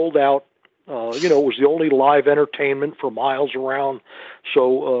was sold out. It was the only live entertainment for miles around.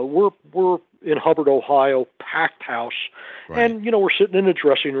 So we're in Hubbard, Ohio, packed house, right. And we're sitting in the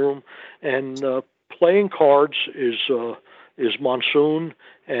dressing room, and playing cards is Monsoon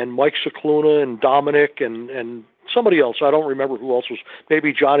and Mike Cicluna and Dominic and somebody else. I don't remember who else was.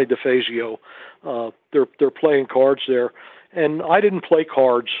 Maybe Johnny DeFazio. They're playing cards there. And I didn't play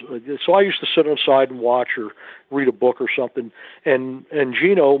cards, so I used to sit on the side and watch or read a book or something. And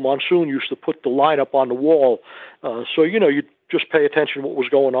Gino Monsoon used to put the lineup on the wall, so you'd just pay attention to what was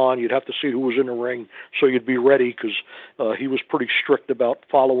going on. You'd have to see who was in the ring, so you'd be ready, because he was pretty strict about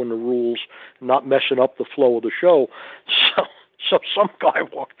following the rules, not messing up the flow of the show. So some guy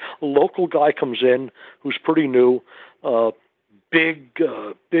a local guy comes in who's pretty new, big,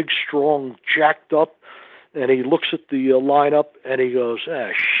 strong, jacked up. And he looks at the lineup, and he goes,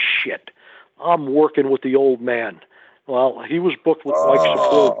 shit, I'm working with the old man. Well, he was booked with Mike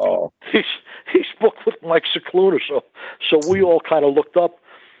Cicluna. He's booked with Mike Cicluna. So we all kind of looked up,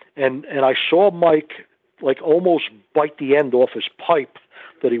 and I saw Mike like almost bite the end off his pipe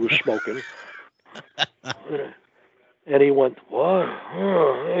that he was smoking. And he went, what?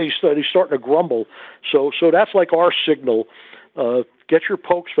 He's starting to grumble. So that's like our signal. Get your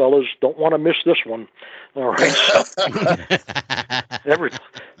pokes, fellas. Don't want to miss this one. All right.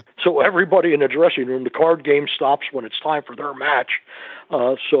 So everybody in the dressing room, the card game stops when it's time for their match.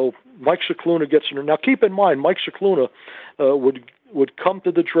 So Mike Cicluna gets in there. Now, keep in mind, Mike Cicluna would come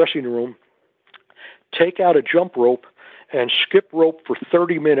to the dressing room, take out a jump rope, and skip rope for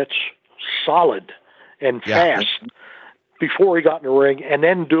 30 minutes solid and fast before he got in the ring, and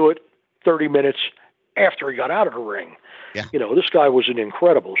then do it 30 minutes after he got out of the ring. Yeah. This guy was in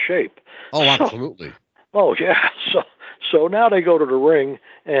incredible shape. Oh, absolutely. Oh, yeah. So now they go to the ring,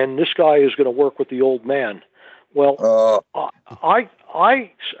 and this guy is going to work with the old man. Well, I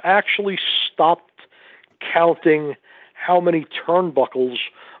actually stopped counting how many turnbuckles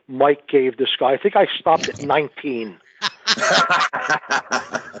Mike gave this guy. I think I stopped at 19.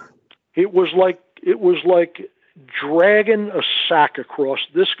 It was like dragging a sack across.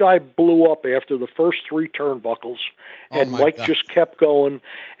 This guy blew up after the first 3 turnbuckles, and Mike just kept going.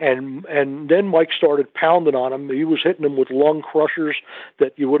 And then Mike started pounding on him. He was hitting him with lung crushers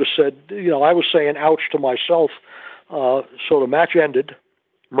that you would have said, I was saying ouch to myself. So the match ended,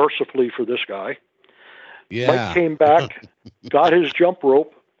 mercifully for this guy. Yeah. Mike came back, got his jump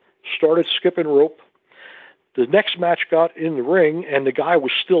rope, started skipping rope. The next match got in the ring, and the guy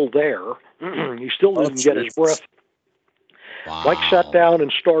was still there. He still didn't get his breath. Wow. Mike sat down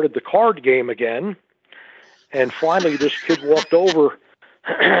and started the card game again. And finally, this kid walked over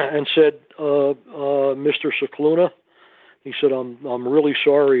and said, Mr. Cicluna, he said, I'm really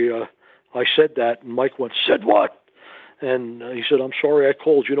sorry. I said that. And Mike went, said what? And he said, I'm sorry I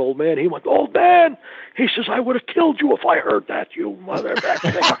called you an old man. He went, old man? He says, I would have killed you if I heard that, you mother.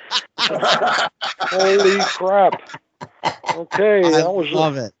 Holy crap. Okay. I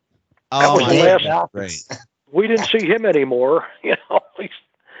love it. That was the last. Great. We didn't see him anymore.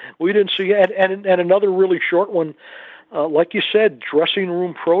 We didn't see it. And another really short one, like you said, dressing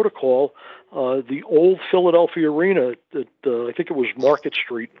room protocol, the old Philadelphia arena that I think it was Market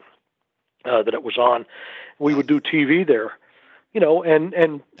Street that it was on. We would do TV there,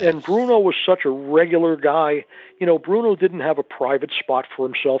 and Bruno was such a regular guy. Bruno didn't have a private spot for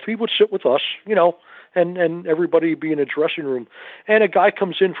himself. He would sit with us, and everybody would be in a dressing room. And a guy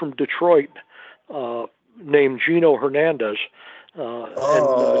comes in from Detroit named Gino Hernandez. Yeah.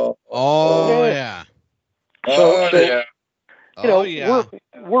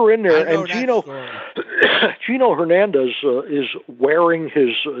 We're in there, and Gino Hernandez is wearing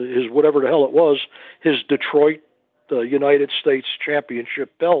his whatever the hell it was, his Detroit United States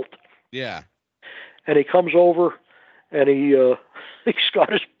Championship belt. Yeah. And he comes over, and he's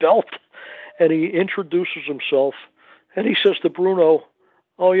got his belt, and he introduces himself, and he says to Bruno,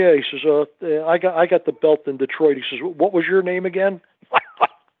 "Oh yeah," he says, "I got the belt in Detroit." He says, "What was your name again?"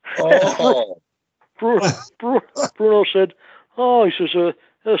 Oh. Bruno said, "Oh," he says,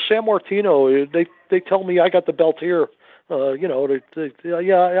 "San Martino. They tell me I got the belt here. I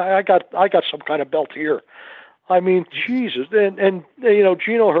got some kind of belt here." I mean, Jesus, and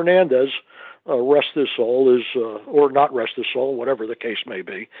Gino Hernandez, rest his soul, is or not rest his soul, whatever the case may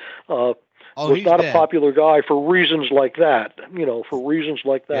be, was not dead. a popular guy for reasons like that.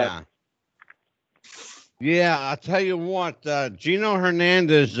 Yeah. Yeah, I'll tell you what, Gino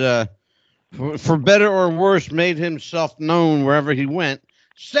Hernandez, for better or worse, made himself known wherever he went.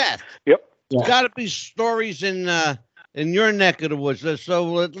 Seth, Yep. There's got to be stories in your neck of the woods. So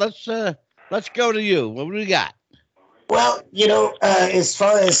let's go to you. What do we got? Well, as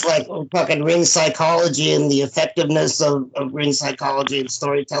far as like we're talking ring psychology and the effectiveness of ring psychology and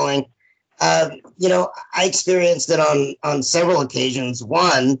storytelling, I experienced it on several occasions.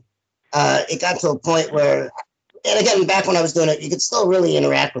 One, it got to a point where, and again, back when I was doing it, you could still really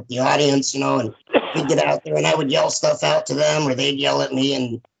interact with the audience, and we'd get out there and I would yell stuff out to them or they'd yell at me,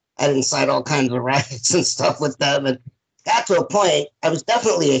 and I'd incite all kinds of riots and stuff with them. And got to a point, I was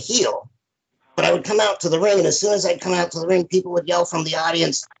definitely a heel. But I would come out to the ring, and as soon as I'd come out to the ring, people would yell from the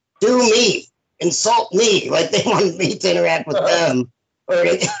audience, "Do me, insult me," like they wanted me to interact with them or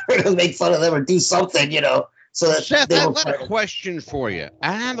to make fun of them or do something, So that Seth, I've got a question for you.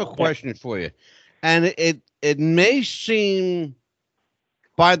 I have a question for you, and it may seem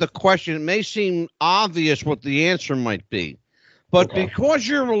by the question, it may seem obvious what the answer might be, but because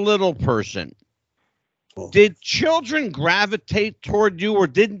you're a little person, did children gravitate toward you, or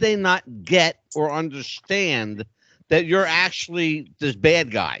did they not get or understand that you're actually this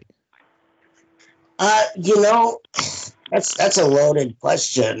bad guy? That's a loaded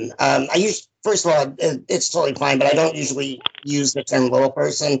question. First of all, it's totally fine, but I don't usually use the term little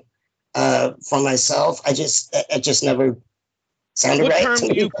person for myself. It just never sounded right. What term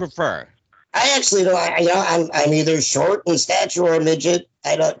do you prefer? I actually don't. I'm either short in stature or a midget.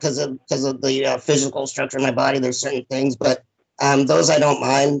 I don't because of the physical structure of my body. There's certain things, but those I don't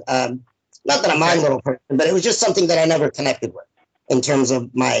mind. Not that I'm my little person, but it was just something that I never connected with in terms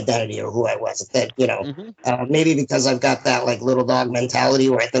of my identity or who I was. That maybe because I've got that like little dog mentality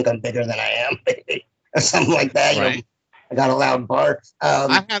where I think I'm bigger than I am, or something like that. Right. I got a loud bark.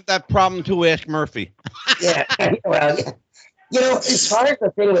 I have that problem too. Ask Murphy. Yeah. Well, yeah. As far as the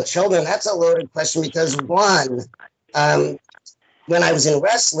thing with children, that's a loaded question because one, when I was in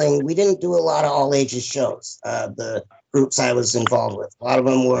wrestling, we didn't do a lot of all ages shows. The groups I was involved with, a lot of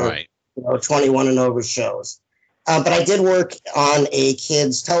them were 21 and over shows. But I did work on a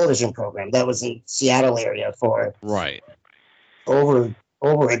kids television program that was in Seattle area for over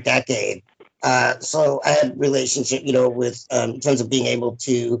a decade. So I had relationship, with in terms of being able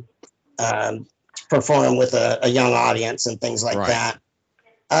to perform with a young audience and things like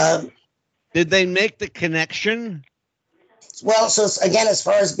that. Did they make the connection? Well, so again, as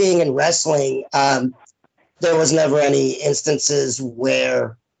far as being in wrestling, there was never any instances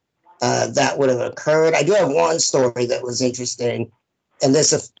where that would have occurred. I do have one story that was interesting, and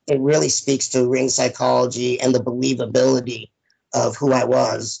it really speaks to ring psychology and the believability of who I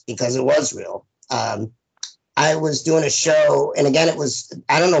was because it was real. I was doing a show, and again,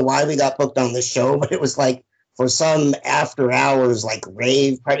 I don't know why we got booked on this show, but it was like for some after hours, like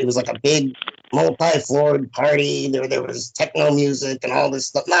rave party. It was like a big multi-floored party. There was techno music and all this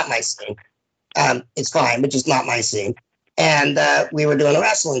stuff. Not my scene. It's fine, but just not my scene. And we were doing a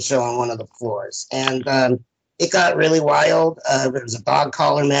wrestling show on one of the floors, and it got really wild. There was a dog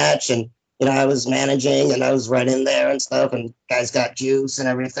collar match, and I was managing, and I was right in there and stuff, and guys got juice and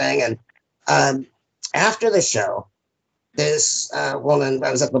everything. And after the show, this woman,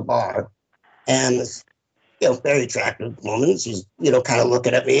 I was at the bar, and this, very attractive woman, she's, kind of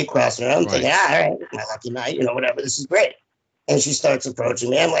looking at me across the room, thinking, all right, my lucky night, whatever, this is great. And she starts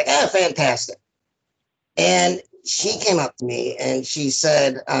approaching me. I'm like, fantastic. And she came up to me and she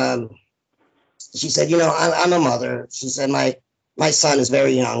said, I'm a mother. She said, my son is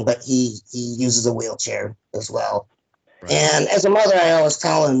very young, but he uses a wheelchair as well. Right. And as a mother, I always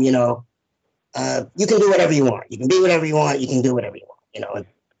tell him, you can do whatever you want. You can be whatever you want. You can do whatever you want, And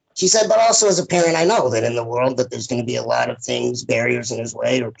she said, but also as a parent, I know that in the world that there's going to be a lot of things, barriers in his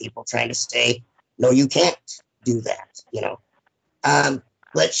way, or people trying to say, no, you can't do that,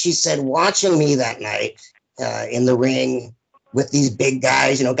 But she said, watching me that night in the ring with these big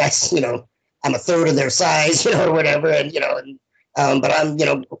guys, guys, I'm a third of their size, or whatever. And, but I'm,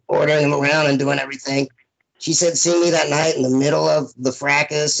 ordering them around and doing everything. She said, seeing me that night in the middle of the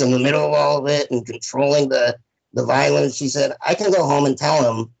fracas, in the middle of all of it and controlling the violence, she said, I can go home and tell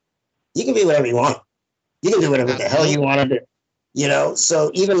him, you can be whatever you want. You can do whatever the hell you want to do.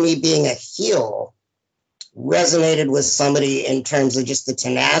 So even me being a heel resonated with somebody in terms of just the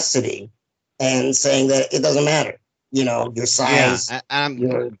tenacity and saying that it doesn't matter, your size.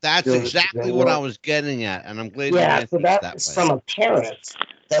 Yeah, that's exactly what I was getting at, and I'm glad you answered so that was from a parent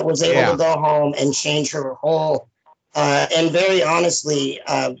that was able to go home and change her whole, and very honestly,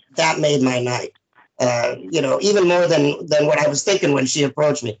 that made my night. Even more than what I was thinking when she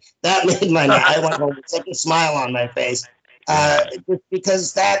approached me. That made my night. I went home with such a smile on my face,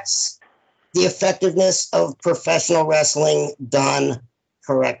 because that's the effectiveness of professional wrestling done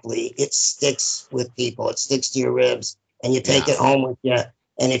correctly. It sticks with people. It sticks to your ribs, and you take it home with you.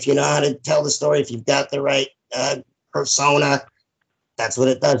 And if you know how to tell the story, if you've got the right persona, that's what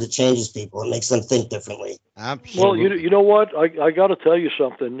it does. It changes people. It makes them think differently. Absolutely. Well, you know what? I got to tell you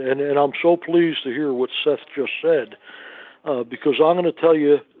something, and I'm so pleased to hear what Seth just said, because I'm going to tell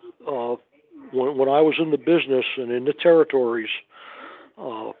you, when I was in the business and in the territories,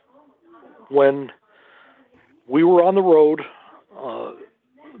 when we were on the road,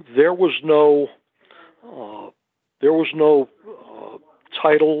 there was no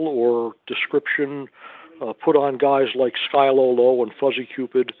title or description put on guys like Sky Lolo and Fuzzy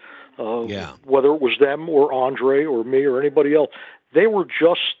Cupid, whether it was them or Andre or me or anybody else. They were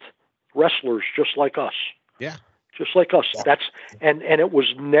just wrestlers, just like us. Yeah, just like us. Yeah. That's and it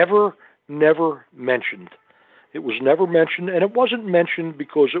was never mentioned. It was never mentioned, and it wasn't mentioned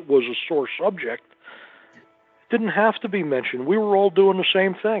because it was a sore subject. It didn't have to be mentioned. We were all doing the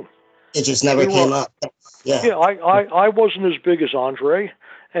same thing. It just never came up. Yeah. Yeah, I wasn't as big as Andre,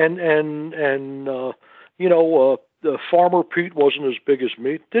 and the Farmer Pete wasn't as big as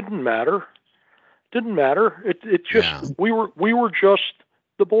me. Didn't matter. It just we were just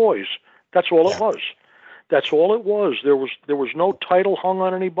the boys. That's all it was. That's all it was. There was no title hung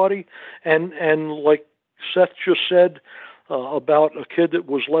on anybody, and like Seth just said about a kid that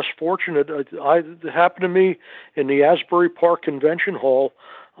was less fortunate. It happened to me in the Asbury Park Convention Hall.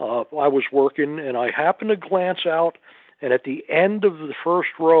 I was working, and I happened to glance out, and at the end of the first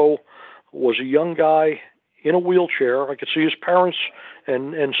row was a young guy in a wheelchair. I could see his parents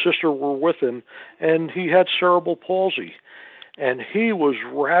and sister were with him, and he had cerebral palsy. And he was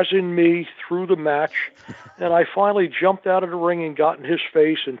razzing me through the match, and I finally jumped out of the ring and got in his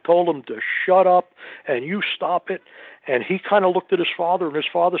face and told him to shut up and you stop it. And he kind of looked at his father, and his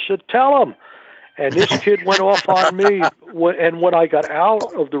father said, "Tell him." And this kid went off on me. And when I got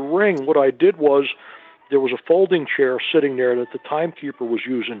out of the ring, what I did was, there was a folding chair sitting there that the timekeeper was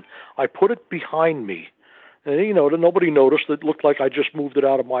using. I put it behind me. And, nobody noticed. It looked like I just moved it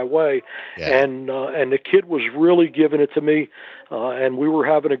out of my way. Yeah. And the kid was really giving it to me, and we were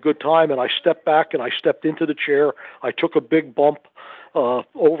having a good time. And I stepped back, and I stepped into the chair. I took a big bump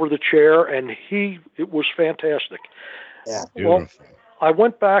over the chair, and it was fantastic. Yeah. Well, I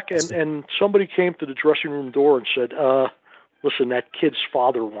went back, and somebody came to the dressing room door and said, "Listen, that kid's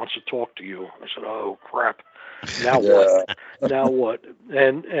father wants to talk to you." I said, "Oh, crap. Now what? Now what?"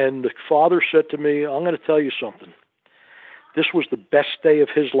 And the father said to me, "I'm going to tell you something. This was the best day of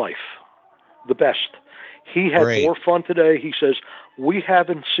his life. The best. He had more fun today." He says, "We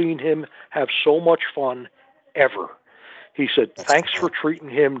haven't seen him have so much fun ever." He said, "Thanks for treating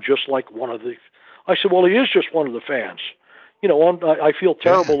him just like one of the..." I said, "Well, he is just one of the fans. I feel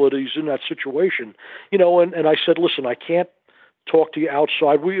terrible that he's in that situation." And I said, "Listen, I can't talk to you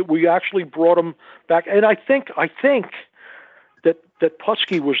outside." We actually brought him back, and I think that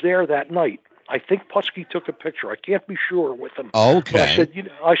Putski was there that night. I think Putski took a picture. I can't be sure with him. Okay. But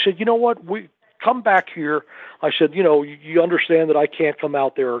I said, "You know what? We come back here." I said, "You understand that I can't come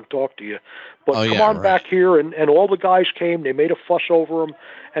out there and talk to you, but come on back here." And all the guys came. They made a fuss over him,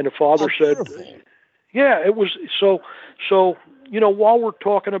 and the father said, beautiful. "Yeah, it was so." While we're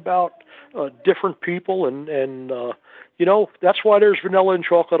talking about different people and that's why there's vanilla and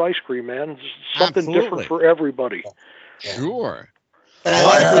chocolate ice cream, man. It's something different for everybody. Sure. But I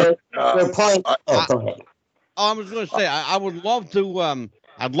like your point. Go ahead. I was going to say, I would love to.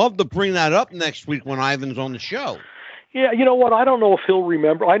 I'd love to bring that up next week when Ivan's on the show. Yeah, you know what? I don't know if he'll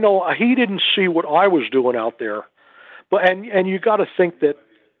remember. I know he didn't see what I was doing out there, but and you got to think that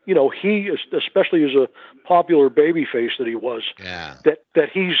he, especially as a popular babyface that he was, that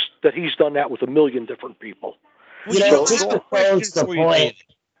he's done that with a million different people. I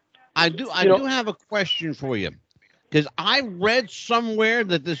do have a question for you. because I read somewhere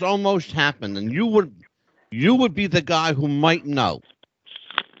that this almost happened, and you would be the guy who might know.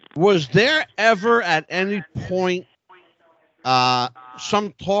 Was there ever at any point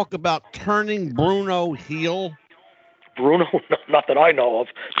some talk about turning Bruno heel? Bruno, not that I know of.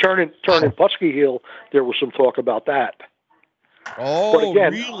 Turning Putski heel, there was some talk about that. Oh, but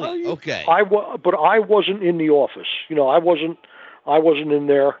again, really? Okay. But I wasn't in the office. I wasn't in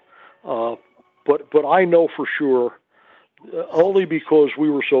there. But I know for sure, only because we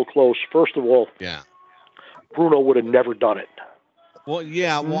were so close. First of all, yeah, Bruno would have never done it. Well,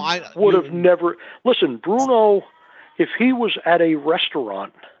 yeah. Well, I would have never. Listen, Bruno, if he was at a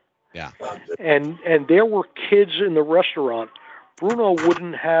restaurant, yeah, and there were kids in the restaurant, Bruno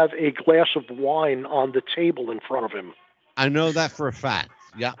wouldn't have a glass of wine on the table in front of him. I know that for a fact.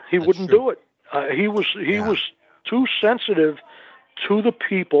 Yeah, he wouldn't do it. He was too sensitive to the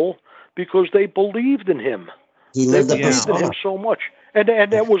people because they believed in him. They believed in him so much, and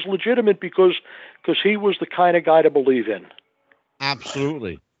that was legitimate because he was the kind of guy to believe in.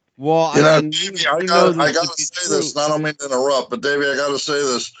 Absolutely. Well, Davey, I gotta say this, and I don't mean to interrupt, but Davey, I gotta say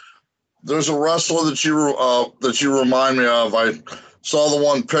this. There's a wrestler that you remind me of. I saw the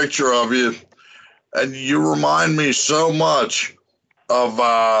one picture of you, and you remind me so much of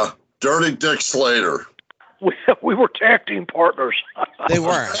Dirty Dick Slater. We were tag team partners. They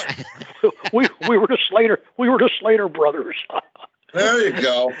were. we were the Slater brothers. There you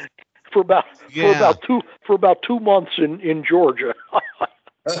go. For about 2 months in Georgia.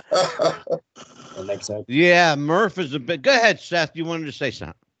 That makes sense. Yeah, Murph is a bit. Go ahead, Seth. You wanted to say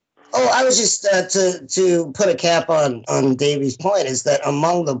something? Oh, I was just to put a cap on Davey's point is that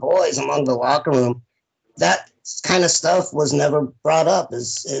among the boys, among the locker room, that kind of stuff was never brought up.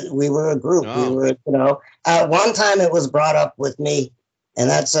 We were a group. Oh. We were, one time it was brought up with me, and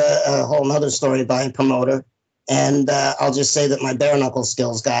that's a whole nother story by a promoter. And I'll just say that my bare knuckle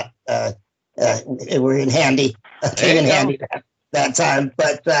skills were in handy. Came in handy that time.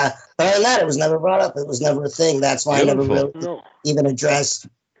 But other than that, it was never brought up. It was never a thing. That's why Beautiful. I never really even addressed.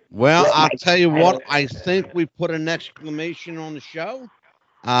 Well, I'll tell you what. I think we put an exclamation on the show.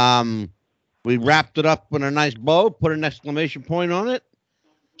 We wrapped it up with a nice bow, put an exclamation point on it.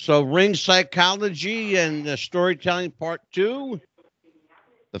 So ring psychology and storytelling part 2.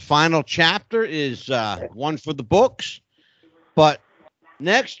 The final chapter is one for the books. But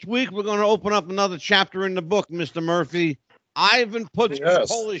next week, we're going to open up another chapter in the book, Mr. Murphy. Ivan Putski's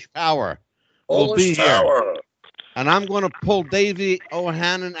Polish Power will be here. And I'm going to pull Davey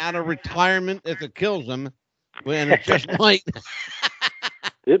O'Hannon out of retirement if it kills him. And it just might.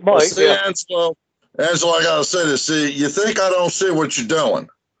 It might. Well, see, Angelo, I got to say this. See, you think I don't see what you're doing.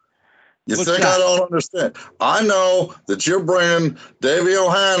 What's think that? I don't understand. I know that you're bringing Davey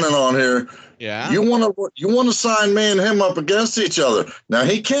O'Hannon on here. Yeah. You want to sign me and him up against each other. Now,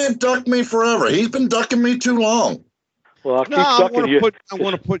 he can't duck me forever. He's been ducking me too long. Well, I'll keep ducking you. I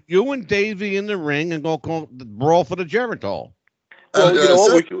want to put you and Davey in the ring and go brawl for the Geritol. Well, you know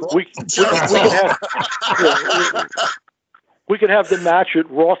what? We can have the match at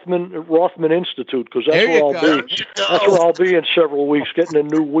Rothman Institute because that's where I'll be. That's where I'll be in several weeks, getting a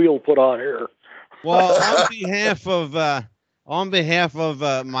new wheel put on here. Well, on behalf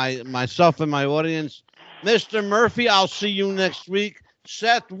of myself and my audience, Mr. Murphy, I'll see you next week.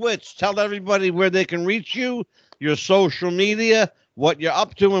 Seth Witz, tell everybody where they can reach you, your social media, what you're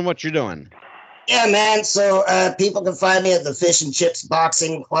up to, and what you're doing. Yeah, man. So people can find me at the Fish and Chips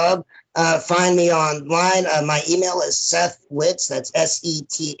Boxing Club. Find me online. My email is Seth Witz. That's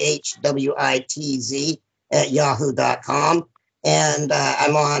SETHWITZ at yahoo.com. And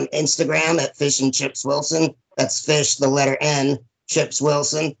I'm on Instagram at Fish and Chips Wilson. That's Fish, the letter N, Chips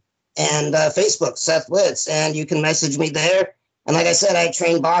Wilson. And Facebook, Seth Witz. And you can message me there. And like I said, I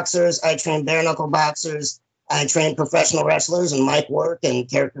train boxers. I train bare knuckle boxers. I train professional wrestlers and mic work and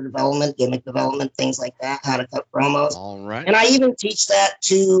character development, gimmick development, things like that, how to cut promos. All right. And I even teach that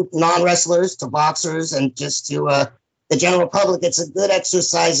to non-wrestlers, to boxers, and just to the general public. It's a good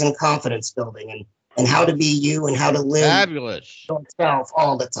exercise in confidence building and how to be you and how to live yourself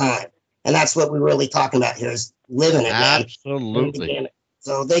all the time. And that's what we're really talking about here is living it, man. Absolutely.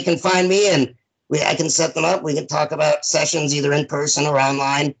 So they can find me and I can set them up. We can talk about sessions either in person or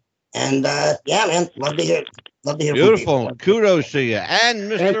online. And yeah, man, love to hear. Beautiful. Kudos to you.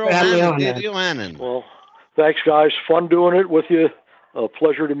 And Mr. O'Hannon, Davey O'Hannon. Well, thanks, guys. Fun doing it with you. A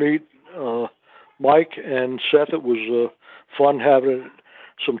pleasure to meet Mike and Seth. It was fun having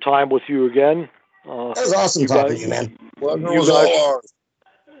some time with you again. That was awesome talking to you, man.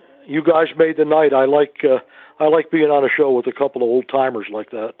 You guys made the night. I like being on a show with a couple of old timers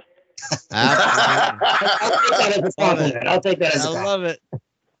like that. I'll take that as a compliment. I love it.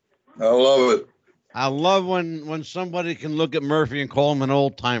 I love it. I love when somebody can look at Murphy and call him an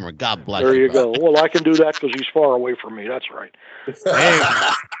old timer. God bless. There you go. Well, I can do that because he's far away from me. That's right.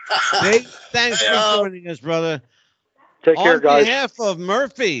 Hey, thanks for joining us, brother. Take care, guys. On behalf of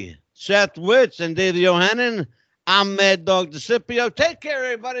Murphy, Seth Witz, and Davey Hannon, I'm Mad Dog DeCipio. Take care,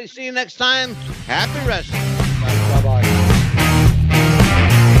 everybody. See you next time. Happy wrestling.